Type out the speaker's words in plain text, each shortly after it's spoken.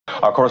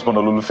Our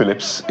correspondent Olu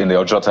Phillips in the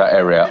Ojota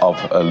area of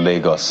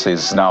Lagos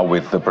is now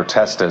with the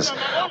protesters.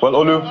 Well,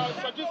 Olu,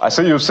 I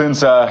see you've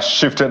since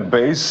shifted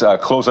base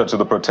closer to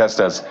the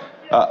protesters.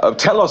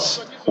 Tell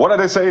us, what are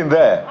they saying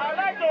there?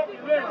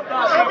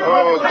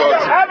 Oh,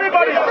 God.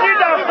 Everybody sit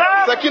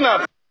down,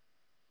 Sakina.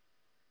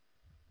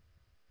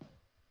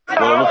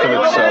 Well, Olu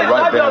Phillips,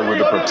 right there with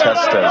the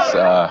protesters,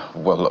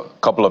 well, a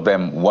couple of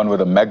them, one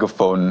with a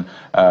megaphone.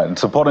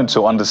 It's important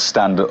to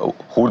understand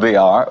who they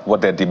are,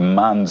 what their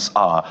demands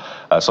are,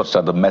 such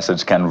that the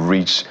message can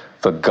reach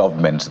the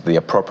government, the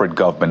appropriate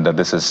government that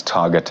this is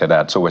targeted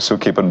at. So we're still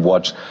keeping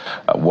watch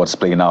what's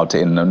playing out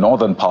in the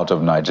northern part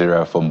of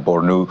Nigeria, from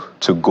Borno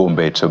to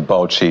Gombe to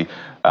Bauchi,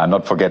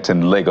 not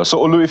forgetting Lagos. So,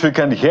 Olu, if you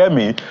can hear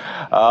me,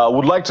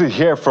 would like to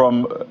hear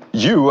from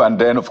you and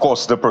then, of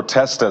course, the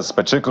protesters,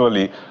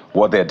 particularly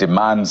what their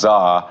demands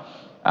are,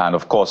 and,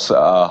 of course,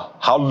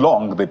 how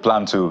long they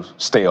plan to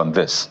stay on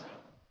this.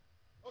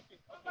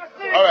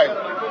 All right.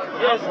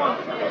 Yes.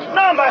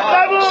 Number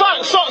 7.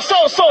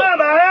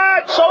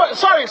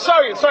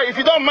 Sorry. If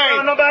you don't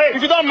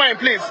mind,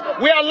 please.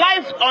 We are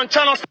live on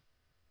channel.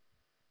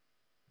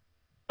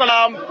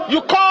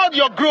 You called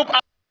your group.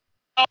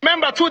 I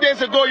remember 2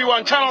 days ago you were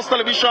on Channels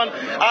Television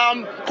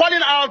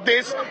calling out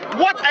this.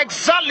 What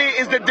exactly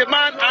is the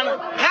demand,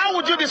 and how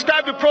would you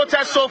describe the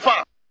protest so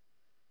far?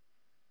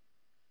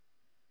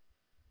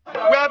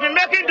 We have been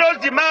making those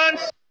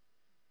demands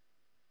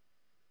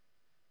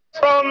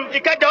from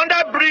the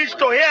under bridge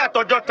to here at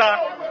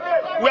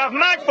Ojota. We have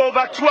marched for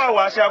over 2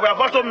 hours, and we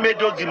have also made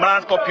those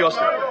demands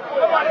copiously.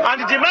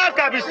 And the demands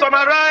can be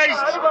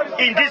summarized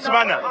in this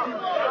manner.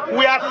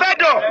 We are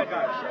fed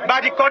up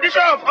by the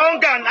condition of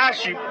hunger and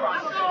hardship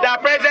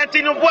that President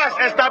Tinubu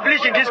has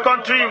established in this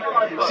country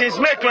since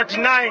May 29,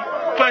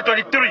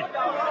 2023.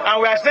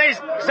 And we are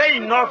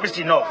saying enough is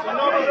enough.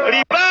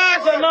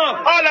 Reverse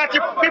all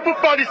anti-people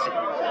policy.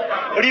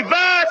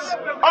 Reverse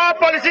all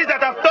policies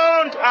that have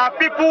turned our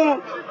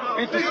people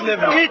into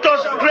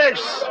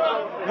slaves.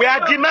 We are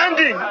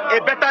demanding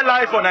a better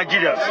life for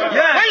Nigerians.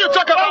 Yeah. When you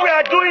talk about what we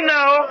are doing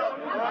now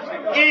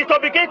is to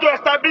begin to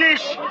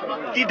establish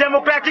the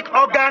democratic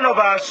organ of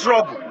our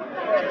struggle.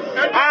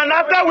 And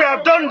after we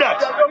have done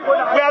that,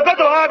 we are going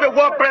to have a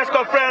world press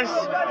conference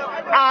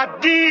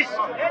at this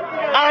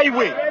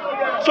highway.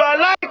 So I'd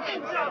like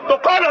to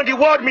call on the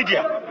world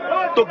media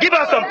to give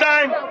us some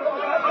time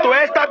to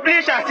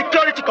establish our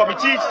security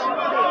committees,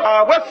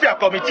 our welfare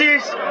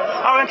committees,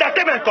 our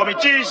entertainment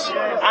committees,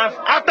 and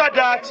after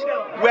that,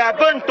 we are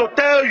going to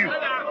tell you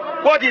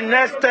what the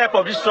next step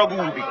of this struggle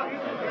will be.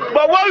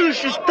 But what you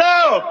should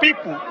tell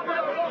people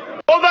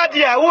over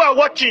there who are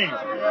watching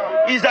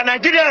is that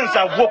Nigerians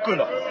have woken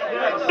up.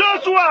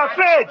 Those who are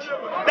afraid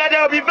that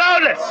there will be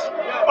violence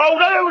or will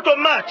not be able to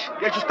march,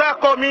 they should start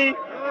coming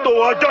to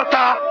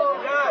Ojota.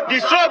 The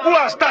struggle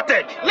has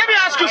started. Let me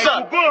ask you,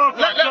 sir.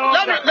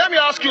 Let me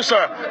ask you,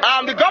 sir.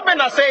 The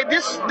government has said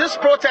this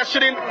protest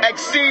shouldn't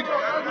exceed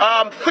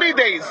 3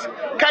 days.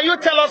 Can you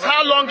tell us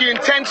how long you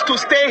intend to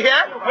stay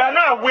here? We are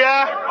not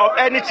aware of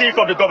anything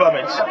from the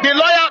government. The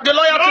lawyer to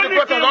the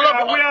protest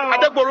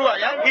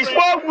is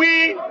what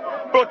we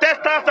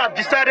protesters have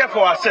decided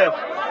for ourselves.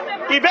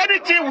 If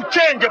anything will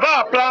change about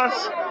our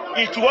plans,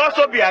 it will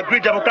also be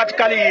agreed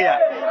democratically here,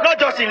 not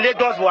just in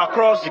Lagos but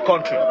across the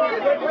country.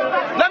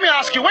 Let me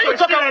ask you, when you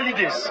talk about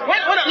this,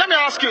 let me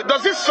ask you,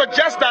 does this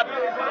suggest that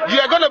you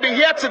are going to be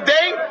here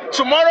today,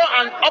 tomorrow,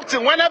 and up to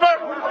whenever?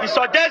 It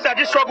suggests that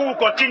this struggle will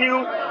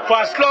continue for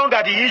as long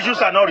as the issues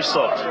are not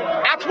resolved.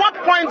 At what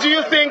point do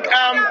you think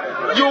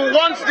you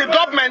want the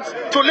government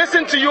to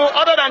listen to you,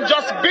 other than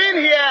just being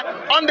here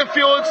on the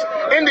fields,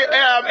 in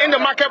the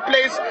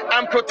marketplace,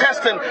 and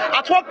protesting?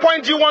 At what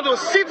point do you want to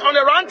sit on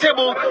the round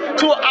table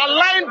to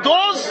align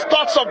those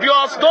thoughts of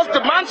yours, those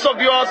demands of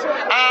yours,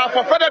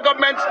 for federal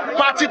government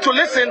party to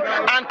listen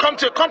and come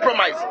to a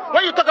compromise?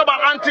 When you talk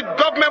about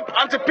anti-government,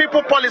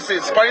 anti-people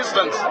policies, for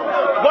instance,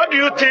 what do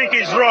you think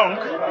is wrong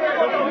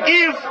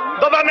if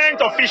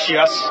government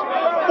officials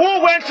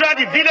who went through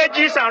the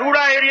villages and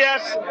rural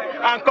areas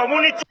and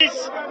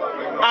communities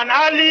and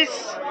alleys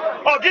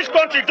of this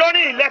country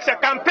during election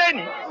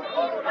campaigning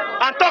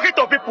and talking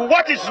to people,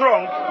 what is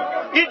wrong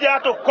if they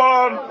have to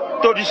come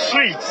to the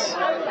streets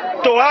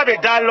to have a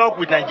dialogue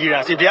with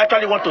Nigerians, if they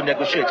actually want to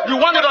negotiate? You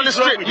want it on the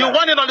street. You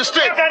want it on the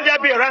street. Why can't there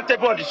be a round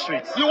table on the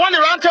street? You want a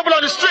round table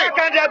on the street.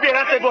 Why can't there be a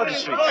round table on the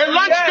street? A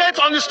lunch date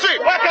on the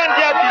street. Why can't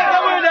there be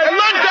a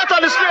lunch date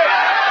on the street?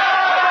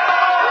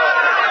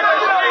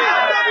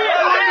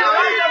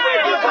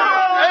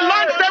 A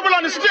lunch table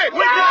on the street.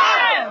 We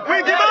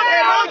demand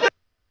a round table.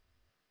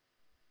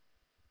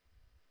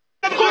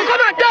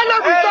 Come and tell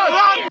us with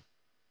us.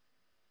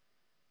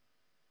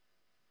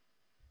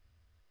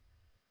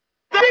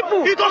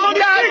 People,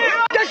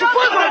 they should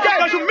vote for them.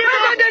 They should make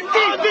them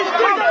see.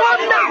 Confirm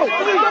now.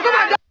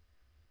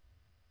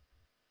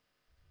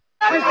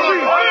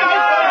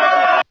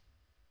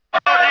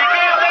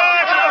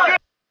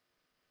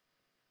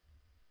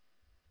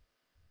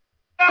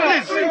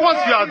 Please,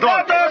 once we are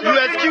done, you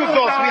excuse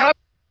us. We have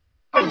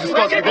to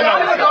discuss within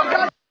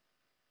ourselves.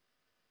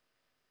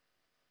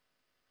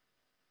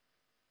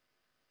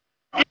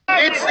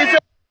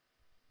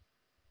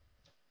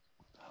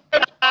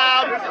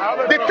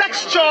 the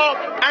texture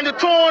and the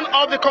tone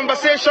of the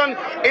conversation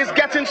is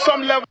getting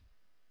some level.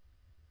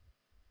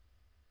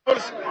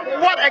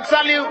 What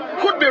exactly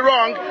could be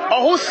wrong,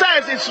 or who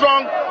says it's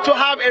wrong to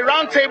have a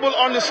round table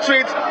on the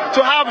street,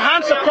 to have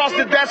hands across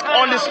the desk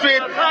on the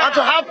street, and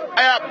to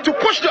have to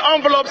push the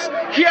envelopes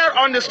here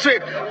on the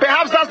street?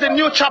 Perhaps that's the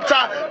new chapter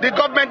the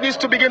government needs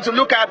to begin to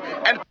look at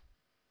and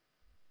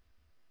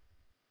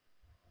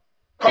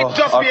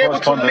just be able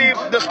to leave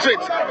the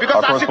streets.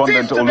 Because as it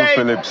is today,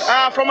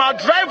 from our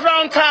drive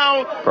round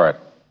town, right.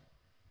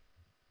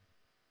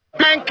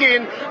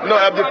 Banking,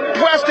 the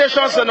fuel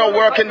stations are not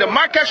working, the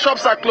market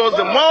shops are closed,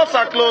 the malls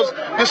are closed,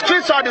 the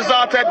streets are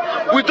deserted.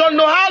 We don't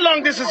know how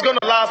long this is going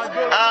to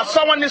last.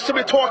 Someone needs to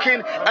be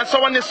talking and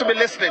someone needs to be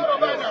listening.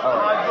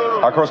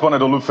 Our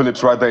correspondent Olu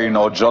Phillips right there in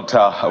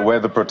Ojota,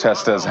 where the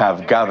protesters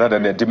have gathered,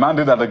 and they're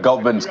demanding that the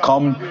government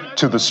come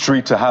to the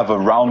street to have a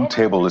round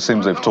table. It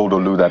seems they've told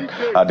Olu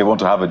that they want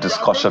to have a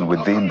discussion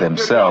within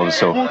themselves.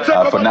 So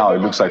for now,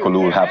 it looks like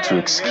Olu will have to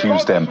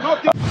excuse them.